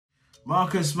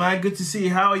Marcus, man, good to see you.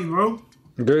 How are you, bro?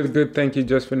 Good, good. Thank you.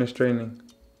 Just finished training.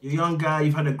 You're a young guy.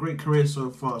 You've had a great career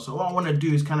so far. So what I want to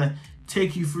do is kind of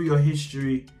take you through your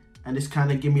history and just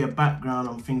kind of give me a background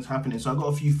on things happening. So I've got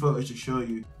a few photos to show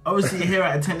you. Obviously, you're here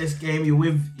at a tennis game. You're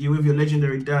with your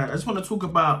legendary dad. I just want to talk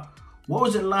about what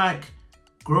was it like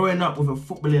growing up with a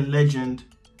footballing legend,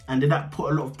 and did that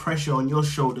put a lot of pressure on your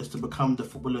shoulders to become the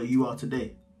footballer you are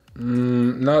today?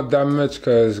 Not that much,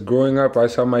 because growing up, I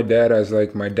saw my dad as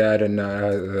like my dad and not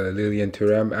as Lilian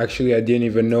Thuram. Actually, I didn't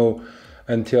even know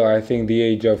until I think the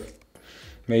age of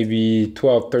maybe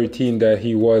 12, 13 that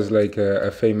he was like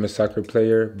a famous soccer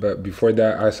player. But before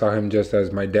that, I saw him just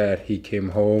as my dad. He came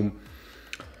home,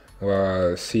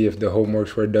 see if the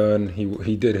homeworks were done.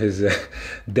 He did his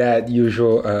dad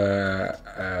usual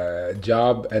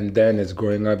job, and then it's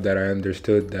growing up that I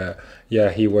understood that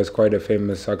he was quite a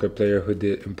famous soccer player who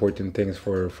did important things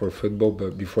for football.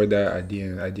 But before that, I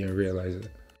didn't realize it.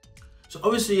 So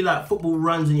obviously, like, football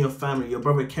runs in your family. Your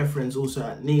brother Kefren's also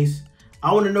at Nice.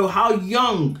 I want to know, how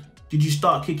young did you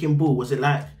start kicking ball? Was it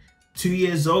like 2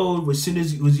 years old? As soon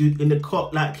as was you in the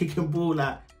court, like kicking ball,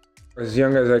 like? As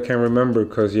young as I can remember,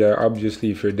 because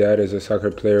obviously if your dad is a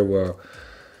soccer player, well,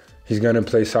 he's gonna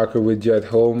play soccer with you at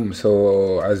home.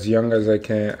 So as young as I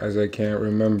can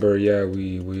remember,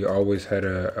 we always had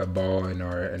a ball in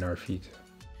our feet.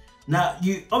 Now,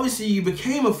 you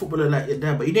became a footballer like your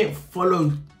dad, but you didn't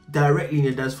follow directly in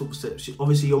your dad's footsteps.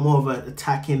 Obviously, you're more of an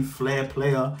attacking flair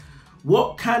player.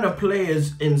 What kind of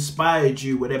players inspired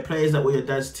you? Were there players that were your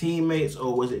dad's teammates,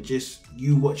 or was it just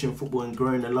you watching football and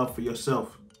growing a love for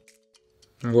yourself?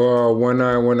 Well, when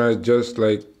I just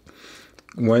like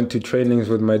went to trainings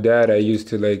with my dad, I used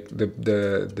to like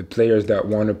the players that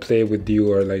want to play with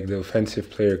you, or like the offensive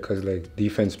player, because like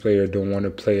defense player don't want to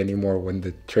play anymore when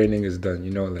the training is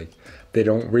done, like they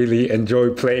don't really enjoy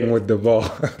playing with the ball.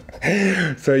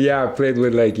 So I played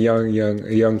with like young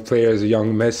players,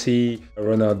 young Messi,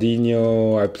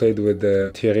 Ronaldinho. I played with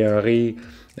Thierry Henry,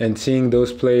 and seeing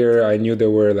those players, I knew they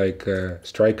were like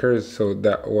strikers. So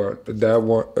that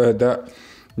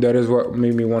is what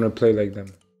made me want to play like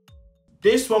them.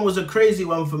 This one was a crazy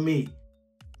one for me.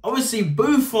 Obviously,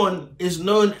 Buffon is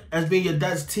known as being your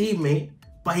dad's teammate,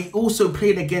 but he also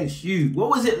played against you. What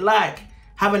was it like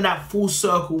having that full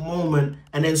circle moment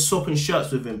and then swapping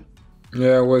shirts with him?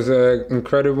 Yeah, it was an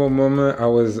incredible moment. I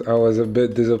was a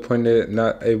bit disappointed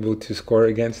not able to score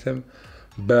against him,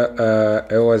 but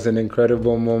it was an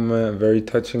incredible moment, a very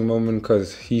touching moment,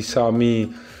 because he saw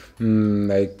me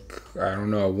like, I don't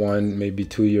know, 1, maybe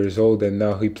 2 years old, and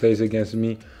now he plays against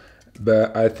me.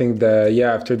 But I think that,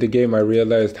 after the game, I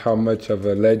realized how much of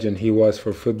a legend he was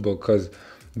for football, because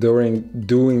during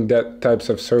doing that types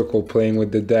of circle, playing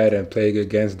with the dad and playing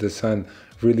against the son,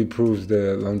 really proves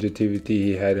the longevity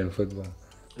he had in football.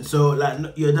 So,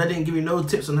 like, your dad didn't give you no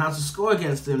tips on how to score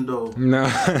against him, though? No,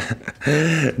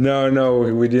 no,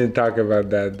 we didn't talk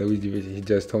about that. He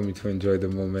just told me to enjoy the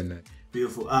moment.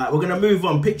 Beautiful. All right, we're going to move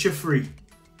on. Picture 3.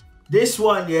 This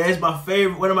one, is my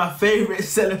favorite, one of my favorite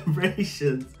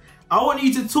celebrations. I want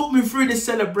you to talk me through this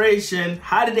celebration.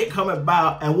 How did it come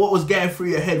about, and what was going through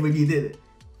your head when you did it?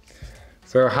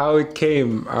 So how it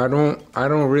came, I don't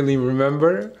really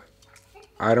remember.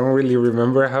 I don't really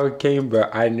remember how it came,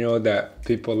 but I know that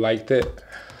people liked it.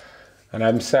 And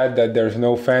I'm sad that there's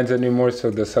no fans anymore, so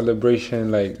the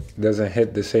celebration like doesn't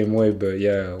hit the same way, but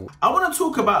yeah. I want to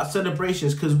talk about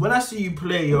celebrations, because when I see you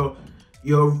play, you're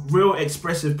a real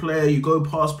expressive player. You go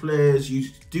past players, you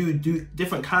do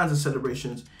different kinds of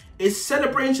celebrations. Is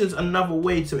celebrations another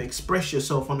way to express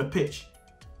yourself on the pitch?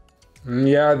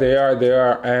 Yeah, they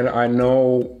are. And I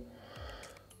know,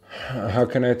 how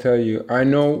can I tell you? I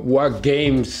know what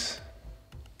games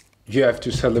you have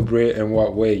to celebrate in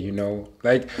what way,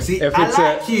 Like, see, if it's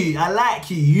I like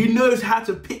you. You know how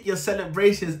to pick your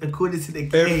celebrations according to the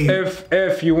game.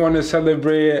 If you want to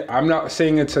celebrate, I'm not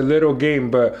saying it's a little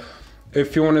game, but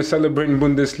if you want to celebrate in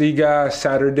Bundesliga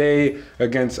Saturday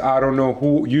against I don't know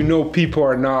who, people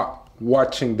are not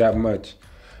watching that much.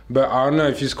 But I don't know,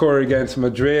 if you score against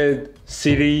Madrid,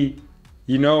 City,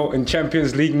 in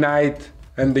Champions League night,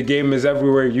 and the game is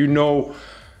everywhere,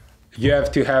 you have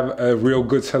to have a real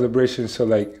good celebration, so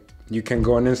like you can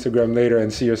go on Instagram later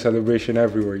and see your celebration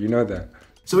everywhere. You know that.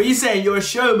 So what you saying, you're a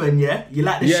showman, yeah? You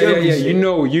like the showmanship?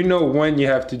 Yeah. You know when you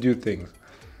have to do things.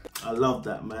 I love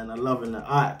that, man. I'm loving that.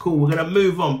 All right, cool. We're going to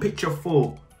move on. Picture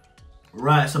 4.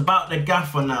 Right, it's about the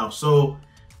gaffer now. So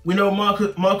we know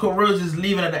Marco Rose is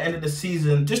leaving at the end of the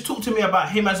season. Just talk to me about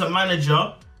him as a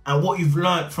manager and what you've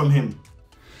learned from him.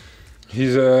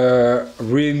 He's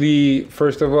really,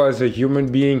 first of all, as a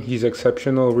human being, he's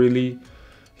exceptional, really.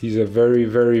 He's a very,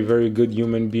 very, very good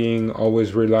human being,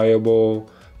 always reliable.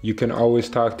 You can always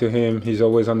talk to him. He's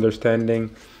always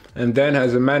understanding. And then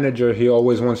as a manager, he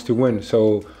always wants to win.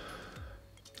 So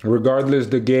regardless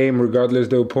the game, regardless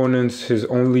the opponents, his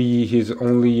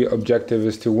only objective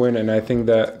is to win. And I think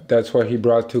that's what he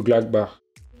brought to Gladbach.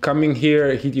 Coming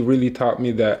here, he really taught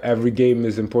me that every game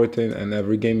is important and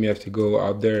every game you have to go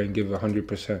out there and give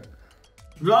 100%.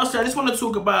 Lastly, I just want to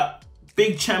talk about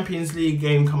big Champions League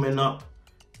game coming up,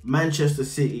 Manchester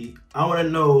City. I want to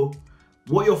know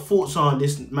what your thoughts are on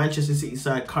this Manchester City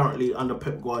side currently under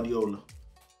Pep Guardiola.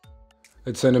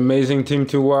 It's an amazing team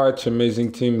to watch,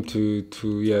 amazing team to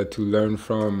learn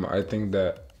from. I think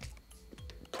that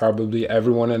probably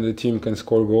everyone on the team can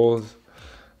score goals.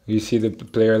 You see the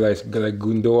player like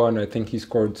Gundogan, I think he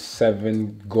scored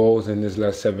 7 goals in his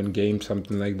last 7 games,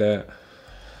 something like that.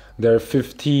 They're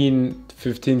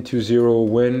 15-0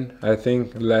 win, I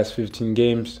think, the last 15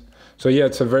 games. So yeah,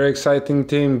 it's a very exciting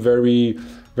team, very,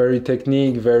 very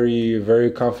technique, very,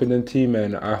 very confident team,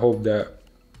 and I hope that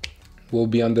we'll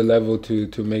be on the level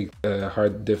to make it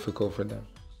hard difficult for them.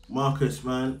 Marcus,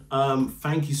 man,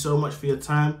 thank you so much for your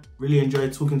time. Really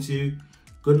enjoyed talking to you.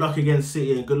 Good luck against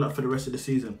City and good luck for the rest of the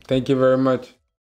season. Thank you very much.